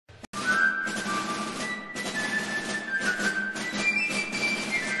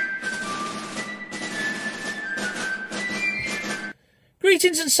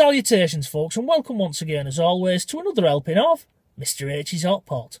Greetings and salutations, folks, and welcome once again, as always, to another helping of Mr H's Hot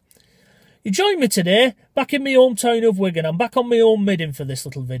Pot. You join me today, back in my hometown of Wigan. I'm back on my own midding for this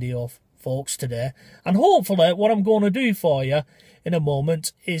little video, folks, today. And hopefully, what I'm going to do for you in a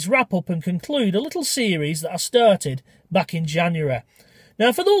moment is wrap up and conclude a little series that I started back in January.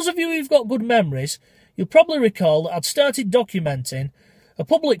 Now, for those of you who've got good memories, you'll probably recall that I'd started documenting a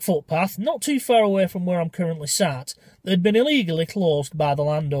public footpath not too far away from where I'm currently sat that had been illegally closed by the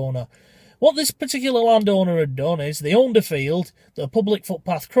landowner. What this particular landowner had done is they owned a field that a public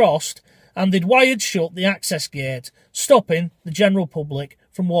footpath crossed, and they'd wired shut the access gate, stopping the general public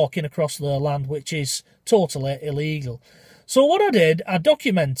from walking across their land, which is totally illegal. So what I did, I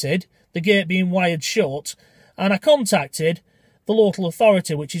documented the gate being wired shut, and I contacted the local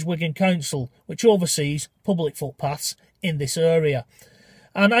authority, which is Wigan Council, which oversees public footpaths in this area.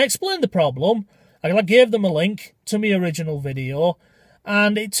 And I explained the problem. I gave them a link to my original video,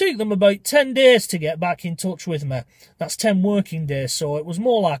 and it took them about 10 days to get back in touch with me. That's 10 working days, so it was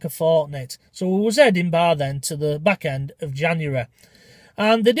more like a fortnight. So we was heading by then to the back end of January.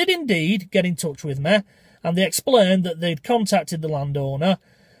 And they did indeed get in touch with me, and they explained that they'd contacted the landowner,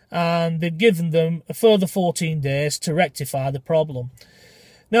 and they'd given them a further 14 days to rectify the problem.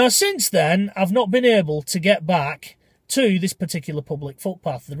 Now, since then, I've not been able to get back to this particular public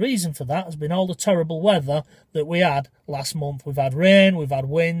footpath. The reason for that has been all the terrible weather that we had last month. We've had rain, we've had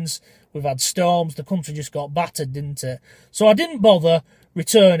winds, we've had storms. The country just got battered, didn't it? So I didn't bother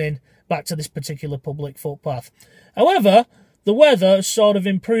returning back to this particular public footpath. However, the weather has sort of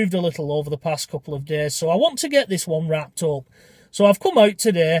improved a little over the past couple of days, so I want to get this one wrapped up. So I've come out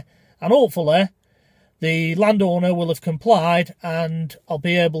today, and hopefully the landowner will have complied, and I'll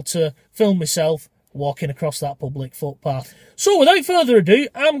be able to film myself walking across that public footpath. So without further ado,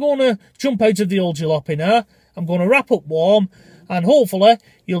 I'm going to jump out of the old jalopy now. I'm going to wrap up warm, and hopefully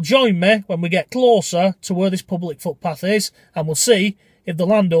you'll join me when we get closer to where this public footpath is, and we'll see if the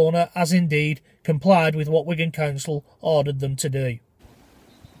landowner has indeed complied with what Wigan Council ordered them to do.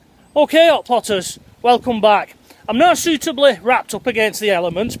 Okay, Hot Potters, welcome back. I'm now suitably wrapped up against the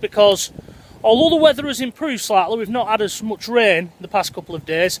elements because although the weather has improved slightly, we've not had as much rain the past couple of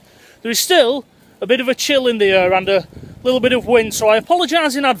days, there is still a bit of a chill in the air and a little bit of wind, so I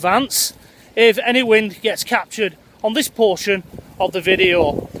apologise in advance if any wind gets captured on this portion of the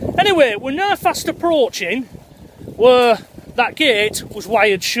video. Anyway, we're now fast approaching where that gate was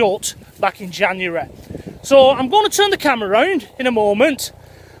wired shut back in January. So I'm going to turn the camera around in a moment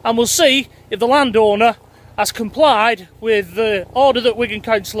and we'll see if the landowner has complied with the order that Wigan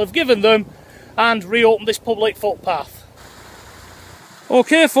Council have given them and reopened this public footpath.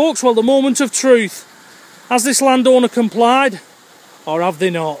 Okay folks, well, the moment of truth. Has this landowner complied or have they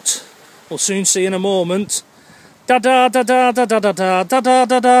not? We'll soon see in a moment. Da da da da da da da da da da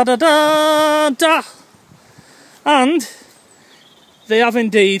da da da da da. And they have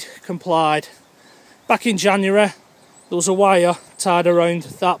indeed complied. Back in January there was a wire tied around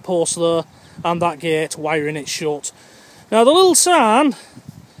that post there and that gate, wiring it shut. Now the little sign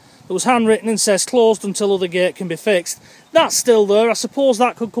that was handwritten and says closed until other gate can be fixed, that's still there. I suppose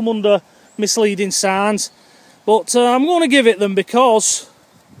that could come under misleading signs, but I'm going to give it them because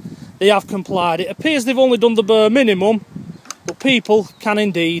they have complied. It appears they've only done the bare minimum, but people can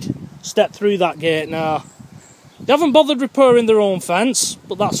indeed step through that gate now. They haven't bothered repairing their own fence,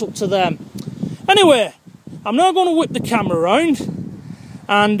 but that's up to them. Anyway, I'm now going to whip the camera around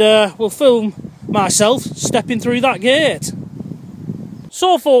and we'll film myself stepping through that gate.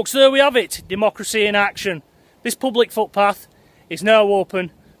 So folks, there we have it, democracy in action. This public footpath is now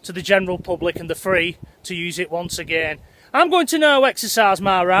open to the general public and they're free to use it once again. I'm going to now exercise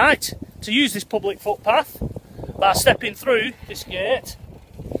my right to use this public footpath by stepping through this gate.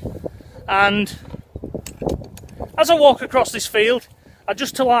 And as I walk across this field, I'd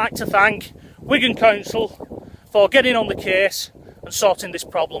just like to thank Wigan Council for getting on the case and sorting this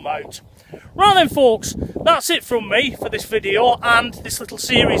problem out. Right then folks, that's it from me for this video and this little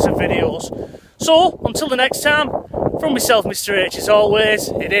series of videos. So, until the next time, from myself, Mr H, as always,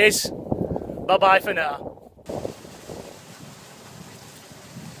 it is bye-bye for now.